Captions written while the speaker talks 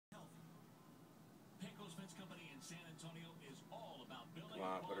Come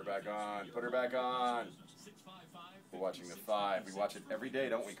on, put her back on. Put her back on. We're watching the 5. We watch it every day,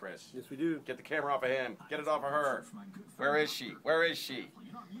 don't we, Chris? Yes, we do. Get the camera off of him. Get it off of her. Where is she? Where is she?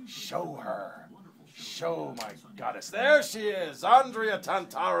 Show her. Show my goddess. There she is. Andrea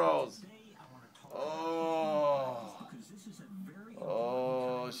Tantaroooooooos. Oh.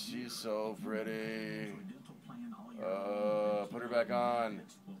 Oh, she's so pretty. Put her back on.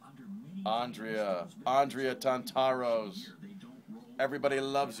 Andrea Tantaroooooooos. Everybody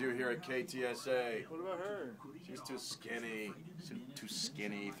loves you here at KTSA. What about her? She's too skinny. Too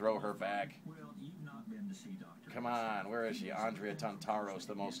skinny. Throw her back. Come on. Where is she? Andrea Tantaroooooooos,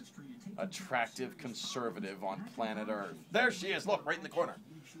 the most attractive conservative on planet Earth. There she is. Look, right in the corner.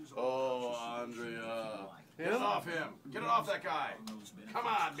 Oh, Andrea. Get it off him. Get it off that guy. Come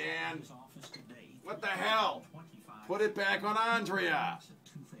on, man. What the hell? Put it back on Andrea.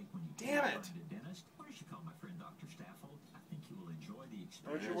 Damn it.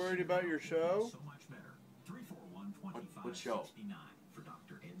 Aren't you worried about your show? What show?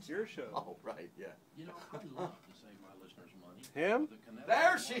 Your show. Oh, right, yeah. You know, I love to save my listeners money. Him?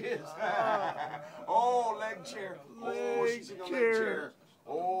 There she is. Oh, leg chair. Oh, she's in a leg chair.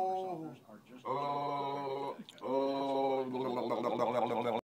 Oh. Oh. Oh.